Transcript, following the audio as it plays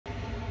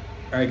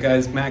All right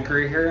guys, Matt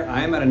Greer here.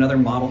 I am at another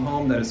model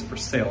home that is for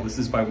sale. This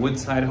is by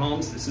Woodside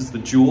Homes. This is the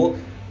Jewel.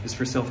 It's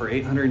for sale for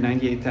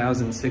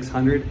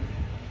 $898,600.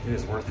 It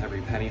is worth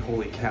every penny.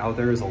 Holy cow,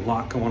 there is a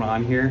lot going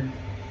on here.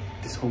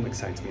 This home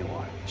excites me a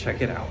lot.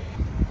 Check it out.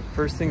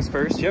 First things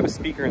first, you have a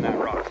speaker in that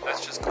rock.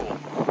 That's just cool.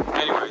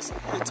 Anyways,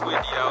 it's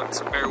windy out,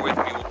 so bear with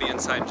me. We'll be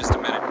inside in just a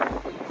minute.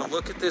 But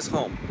look at this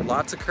home.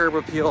 Lots of curb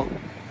appeal.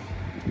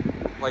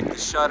 Like the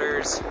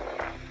shutters,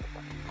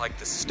 like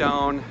the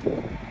stone,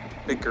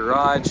 big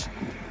garage.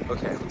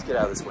 Okay, let's get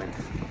out of this wind.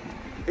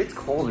 It's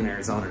cold in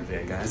Arizona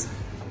today, guys.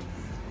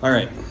 All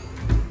right.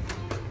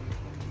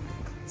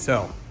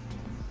 So,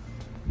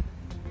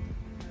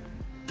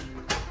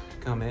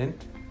 come in.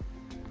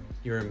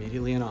 You're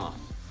immediately in awe.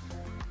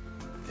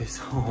 This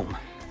home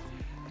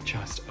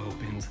just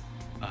opens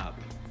up.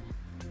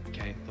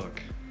 Okay,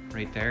 look,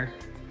 right there.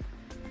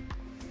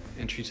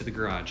 Entry to the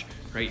garage.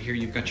 Right here,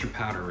 you've got your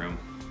powder room.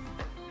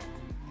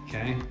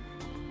 Okay.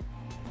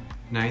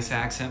 Nice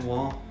accent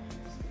wall.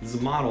 This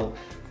is a model,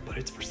 but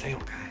it's for sale,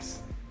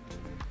 guys.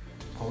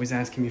 Always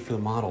asking me for the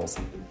models.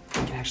 You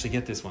can actually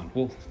get this one.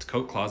 Well, it's a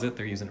coat closet.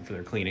 They're using it for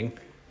their cleaning.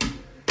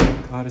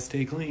 Gotta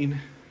stay clean.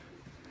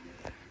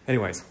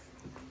 Anyways,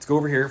 let's go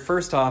over here.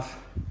 First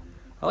off,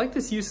 I like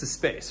this use of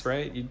space,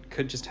 right? You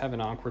could just have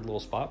an awkward little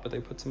spot, but they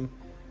put some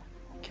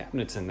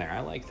cabinets in there. I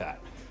like that.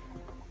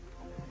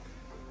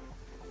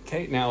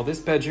 Okay, now this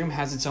bedroom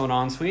has its own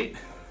ensuite.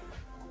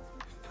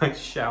 Nice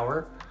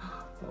shower.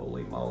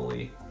 Holy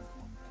moly.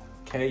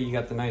 Okay, you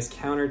got the nice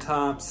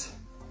countertops,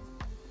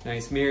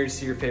 nice mirrors,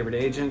 see your favorite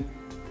agent.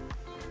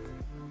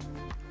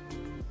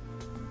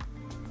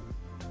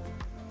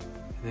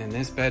 And then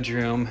this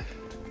bedroom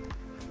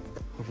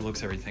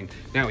overlooks everything.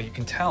 Now you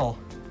can tell,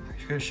 I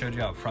should have showed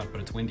you out front, but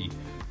it's windy.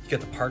 You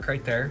got the park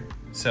right there.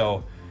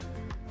 So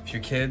if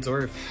your kids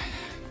or if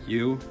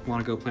you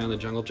want to go play on the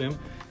jungle gym,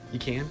 you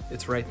can.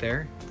 It's right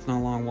there. It's not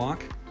a long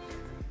walk.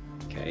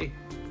 Okay,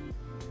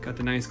 got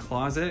the nice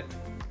closet.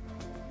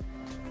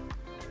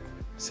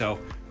 So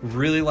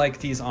really like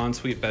these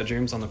ensuite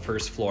bedrooms on the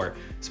first floor,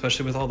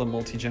 especially with all the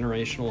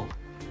multi-generational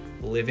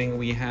living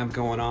we have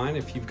going on.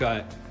 If you've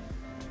got,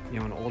 you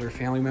know, an older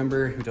family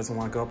member who doesn't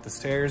want to go up the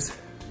stairs,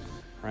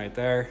 right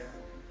there,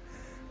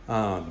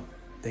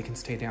 they can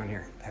stay down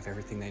here, have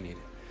everything they need.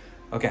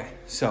 Okay,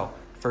 so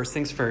first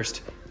things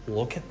first,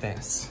 look at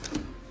this.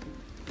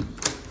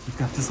 You've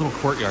got this little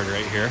courtyard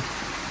right here.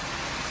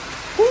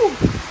 Woo!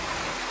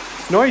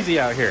 It's noisy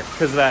out here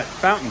because of that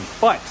fountain,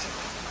 but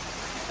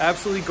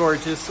absolutely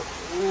gorgeous.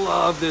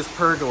 Love this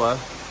pergola.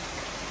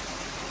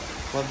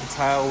 Love the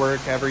tile work,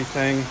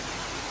 everything.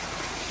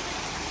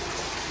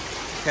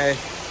 Okay.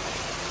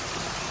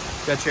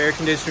 Got your air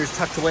conditioners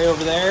tucked away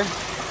over there.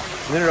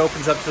 And then it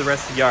opens up to the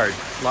rest of the yard.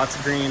 Lots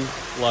of green,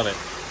 love it.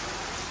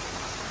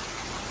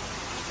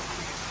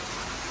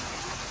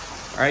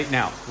 All right,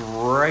 now,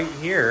 right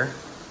here,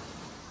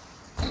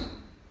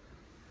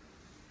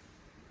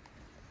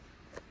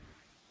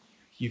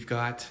 you've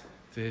got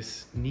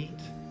this neat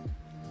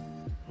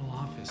little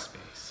office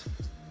space.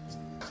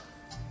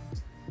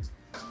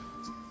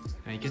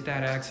 Now you get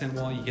that accent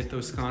wall, you get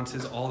those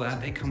sconces, all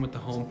that, they come with the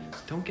home.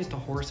 Don't get the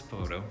horse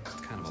photo,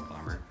 it's kind of a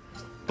bummer,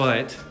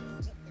 but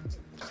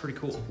it's pretty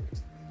cool.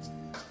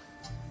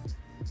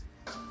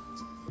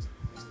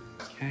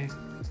 Okay,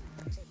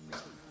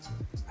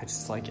 I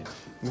just like it.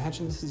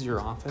 Imagine this is your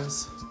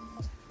office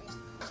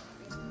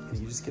and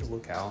you just get to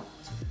look out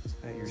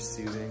at your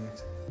soothing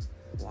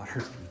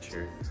water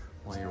feature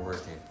while you're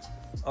working.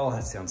 Oh,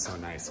 that sounds so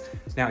nice.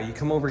 Now you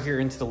come over here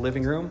into the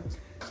living room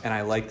and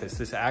I like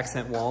this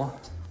accent wall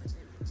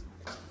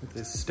with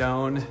this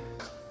stone and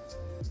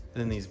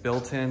then these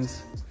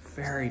built-ins,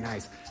 very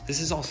nice. This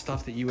is all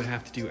stuff that you would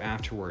have to do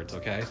afterwards,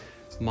 okay?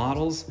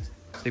 Models,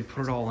 they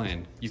put it all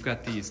in. You've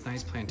got these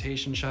nice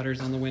plantation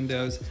shutters on the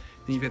windows.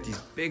 Then you've got these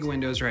big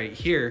windows right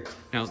here.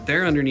 Now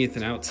they're underneath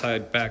an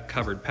outside back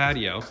covered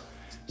patio,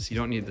 so you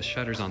don't need the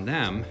shutters on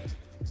them.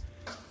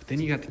 But then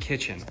you got the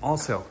kitchen.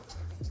 Also,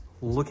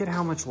 look at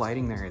how much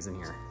lighting there is in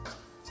here.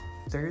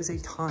 There is a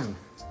ton.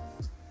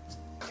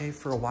 Okay,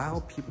 for a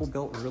while, people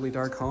built really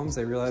dark homes.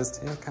 They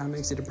realized, it kind of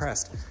makes you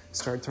depressed.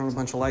 Started throwing a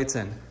bunch of lights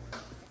in.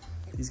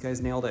 These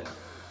guys nailed it.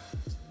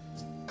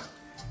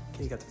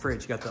 Okay, you got the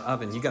fridge, you got the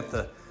oven, you got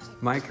the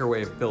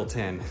microwave built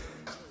in.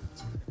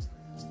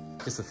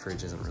 I guess the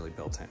fridge isn't really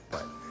built in,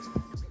 but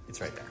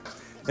it's right there.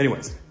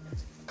 Anyways,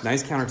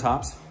 nice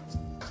countertops.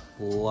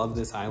 Love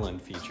this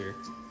island feature.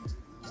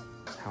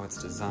 How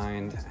it's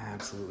designed,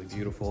 absolutely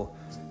beautiful.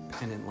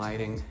 Pendant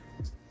lighting.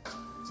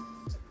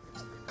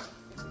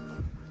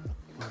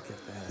 Look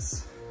at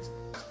this.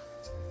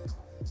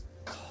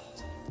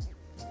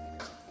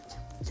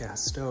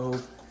 Gas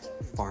stove,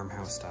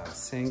 farmhouse style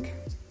sink,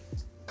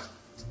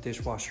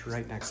 dishwasher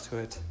right next to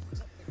it.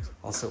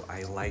 Also,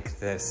 I like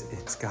this.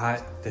 It's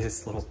got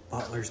this little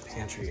butler's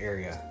pantry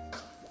area.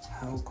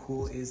 How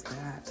cool is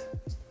that?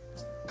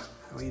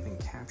 How do I even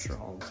capture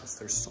all of this?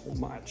 There's so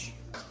much.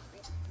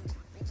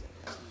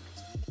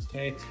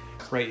 Okay,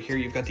 right here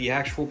you've got the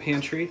actual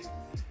pantry.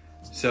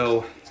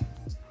 So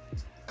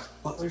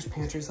Butler's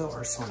pantries though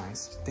are so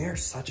nice. They are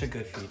such a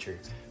good feature.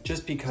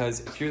 Just because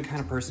if you're the kind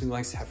of person who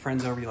likes to have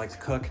friends over, you like to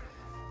cook,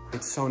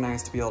 it's so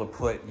nice to be able to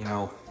put, you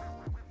know,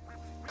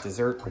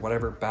 dessert or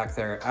whatever back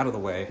there out of the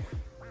way.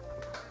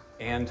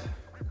 And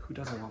who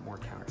doesn't want more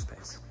counter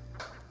space?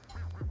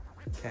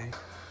 Okay.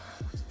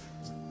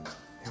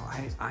 You know,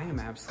 I am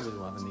absolutely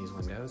loving these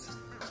windows.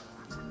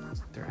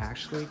 They're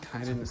actually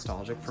kind of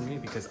nostalgic for me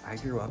because I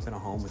grew up in a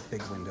home with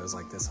big windows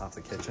like this off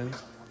the kitchen,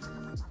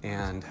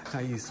 and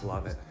I used to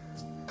love it.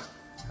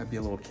 I'd be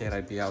a little kid,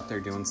 I'd be out there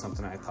doing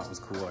something I thought was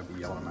cool, I'd be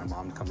yelling at my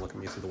mom to come look at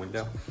me through the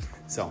window.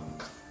 So,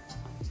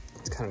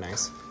 it's kind of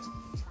nice.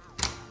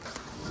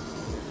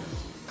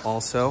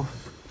 Also,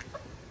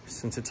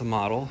 since it's a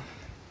model,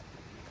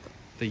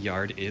 the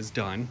yard is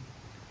done,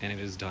 and it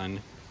is done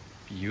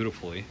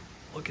beautifully.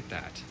 Look at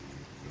that.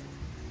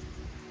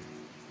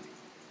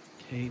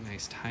 Okay,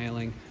 nice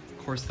tiling.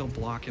 Of course, they'll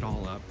block it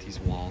all up, these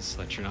walls, so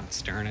that you're not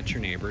staring at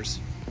your neighbors.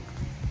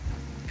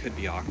 Could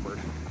be awkward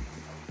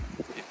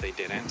if they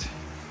didn't.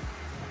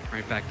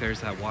 Right back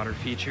there's that water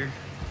feature.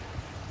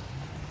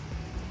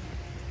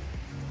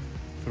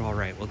 But all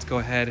right, let's go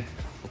ahead.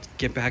 Let's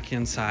get back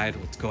inside.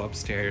 Let's go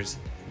upstairs.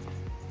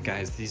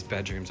 Guys, these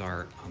bedrooms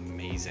are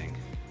amazing.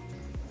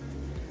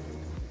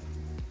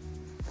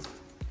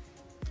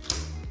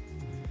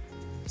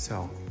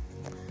 So,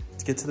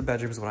 to get to the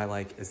bedrooms, what I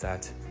like is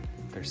that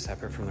they're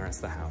separate from the rest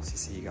of the house. You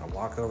see, you gotta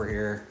walk over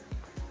here.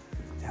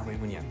 That way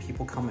when you have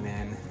people coming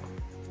in,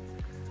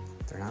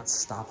 they're not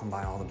stopping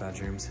by all the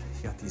bedrooms.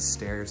 You got these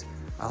stairs.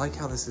 I like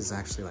how this is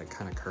actually like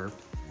kind of curved.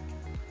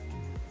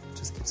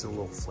 Just gives it a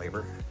little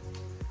flavor.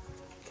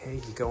 Okay,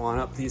 you go on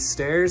up these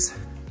stairs.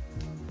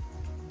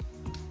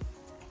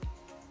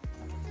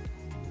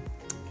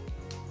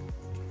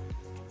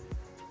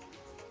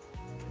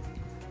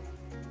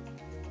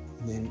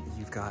 And then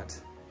you've got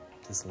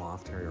this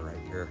loft area right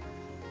here.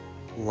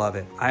 Love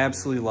it. I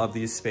absolutely love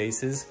these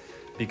spaces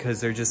because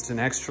they're just an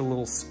extra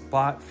little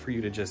spot for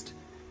you to just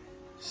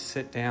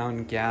sit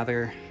down,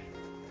 gather.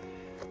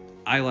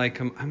 I like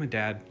them. I'm a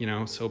dad, you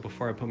know, so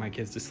before I put my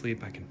kids to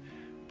sleep, I can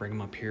bring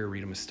them up here,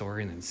 read them a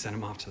story, and then send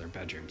them off to their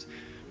bedrooms,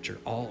 which are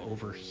all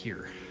over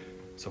here.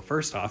 So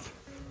first off,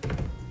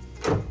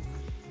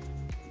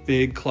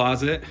 big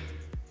closet.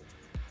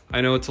 I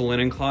know it's a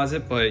linen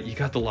closet, but you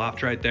got the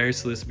loft right there,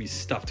 so this will be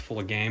stuffed full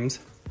of games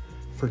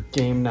for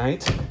game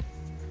night.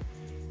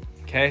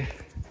 Okay,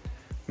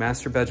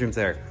 master bedroom's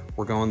there.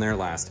 We're going there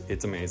last.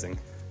 It's amazing.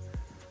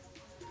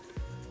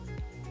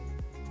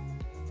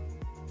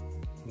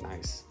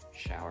 Nice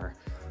shower,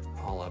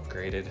 all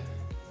upgraded.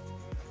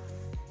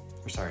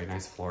 Or sorry,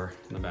 nice floor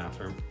in the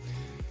bathroom.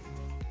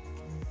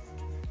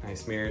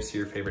 Nice mirrors to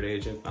your favorite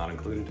agent, not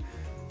included,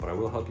 but I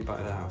will help you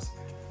buy the house.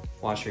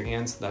 Wash your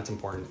hands, that's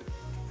important.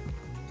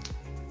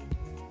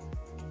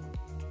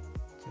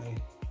 Okay,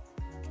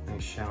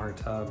 nice shower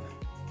tub,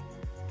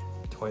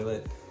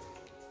 toilet.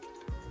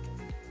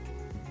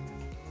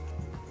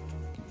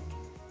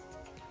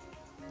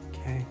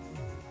 Okay.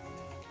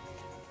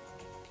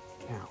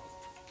 Now,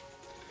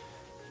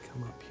 you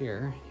come up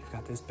here, you've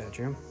got this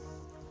bedroom.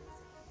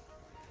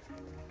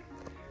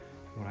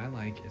 What I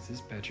like is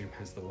this bedroom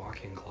has the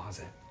walk-in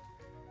closet.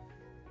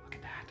 Look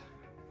at that.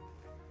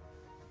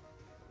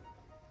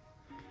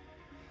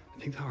 I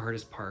think the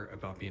hardest part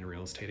about being a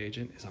real estate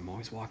agent is I'm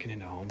always walking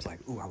into homes like,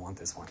 ooh, I want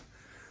this one.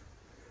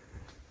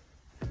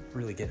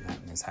 Really getting that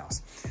in this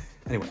house.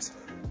 Anyways,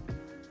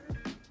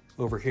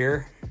 over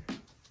here,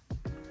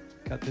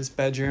 got this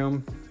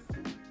bedroom.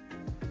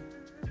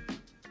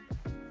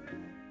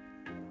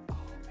 Oh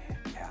man,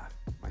 yeah,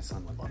 my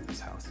son would love this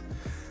house.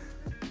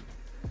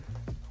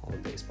 All the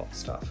baseball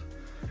stuff.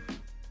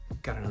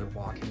 Got another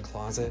walk-in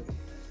closet.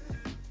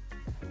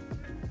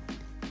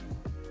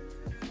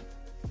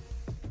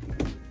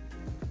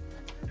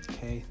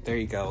 Okay, there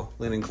you go,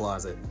 linen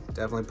closet.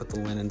 Definitely put the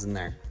linens in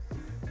there.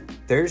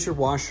 There's your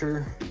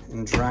washer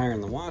and dryer in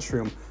the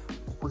washroom.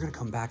 We're gonna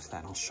come back to that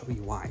and I'll show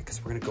you why,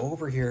 because we're gonna go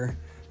over here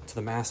to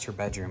the master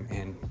bedroom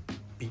and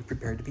be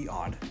prepared to be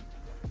awed.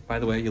 By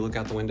the way, you look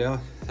out the window,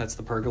 that's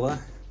the pergola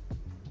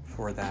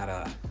for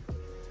that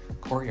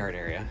courtyard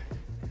area.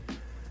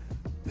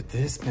 But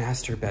this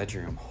master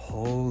bedroom,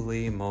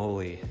 holy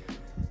moly.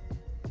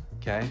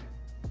 Okay,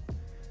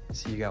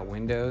 so you got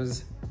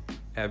windows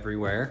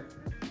everywhere.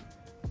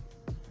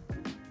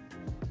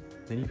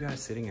 Then you've got a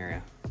sitting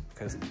area,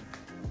 because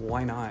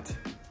why not?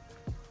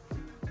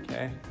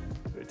 Okay,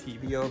 put a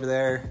TV over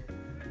there.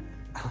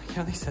 I like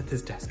how they set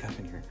this desk up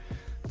in here.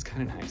 It's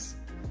kind of nice.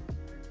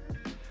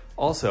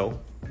 Also,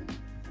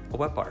 a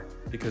wet bar,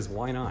 because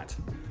why not?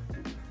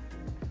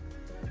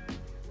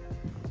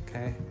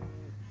 Okay,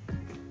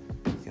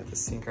 you got the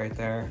sink right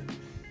there.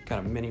 Got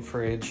a mini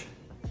fridge.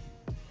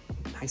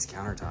 Nice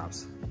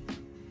countertops.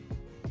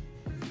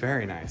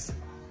 Very nice.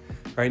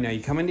 All right, now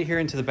you come into here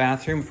into the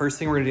bathroom. First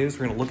thing we're gonna do is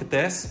we're gonna look at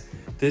this.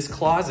 This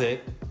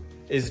closet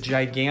is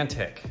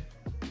gigantic.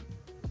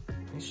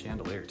 Nice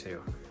chandelier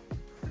too.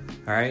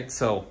 All right,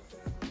 so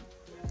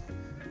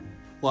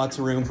lots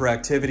of room for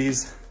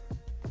activities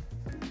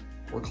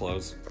or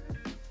clothes,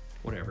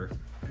 whatever.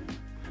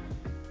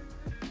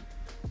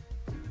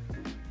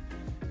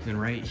 Then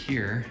right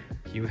here,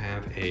 you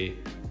have a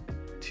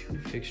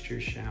 2-fixture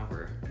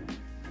shower,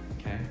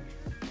 okay?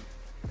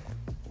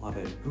 Love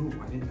it. Ooh,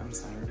 I didn't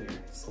notice that earlier.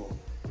 This little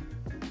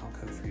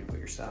alcove for you to put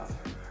your stuff.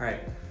 All right,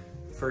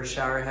 first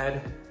shower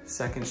head,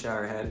 second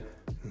shower head,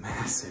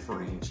 massive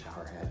rain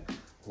shower head.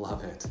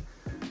 Love it.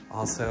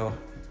 Also,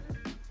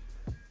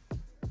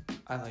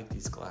 I like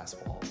these glass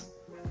walls.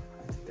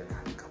 I think they're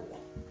kind of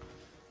cool.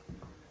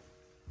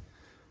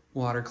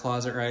 Water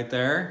closet right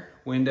there.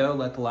 Window,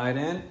 let the light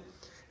in.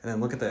 And then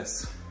look at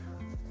this.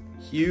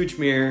 Huge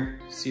mirror,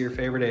 see your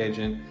favorite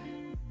agent.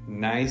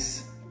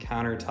 Nice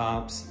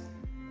countertops,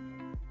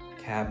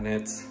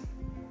 cabinets.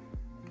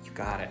 You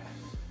got it.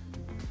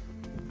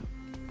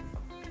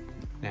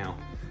 Now,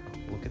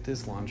 look at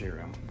this laundry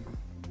room.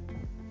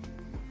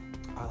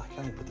 I like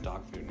how they put the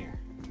dog food in here.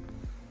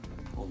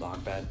 Little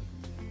dog bed,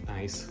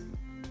 nice.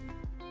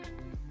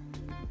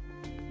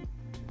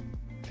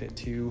 Fit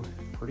 2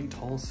 pretty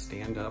tall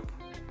stand-up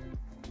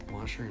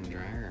washer and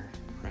dryer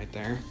right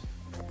there.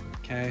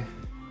 Okay.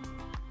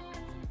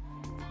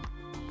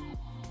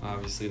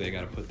 Obviously they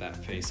gotta put that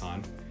face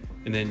on.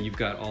 And then you've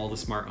got all the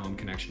smart home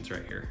connections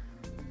right here.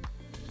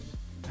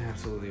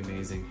 Absolutely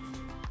amazing.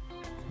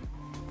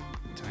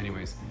 So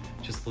anyways,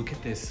 just look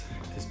at this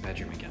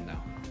bedroom again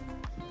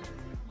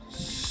though.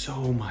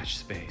 So much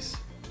space.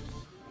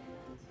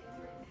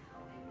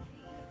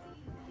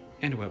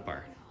 And a wet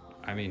bar.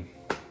 I mean,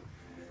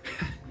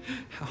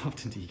 how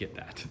often do you get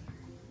that?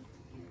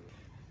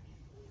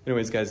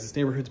 Anyways, guys, this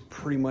neighborhood's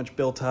pretty much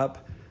built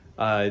up.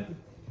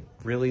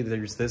 Really,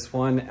 there's this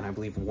one, and I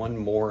believe one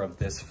more of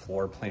this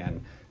floor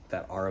plan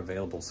that are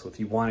available. So if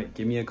you want it,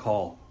 give me a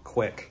call,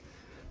 quick,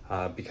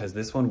 because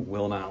this one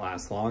will not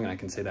last long, and I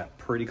can say that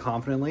pretty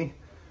confidently.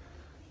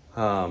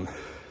 This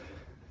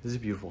is a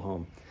beautiful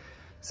home.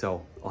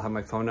 So I'll have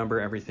my phone number,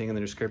 everything in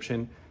the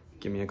description.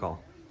 Give me a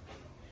call.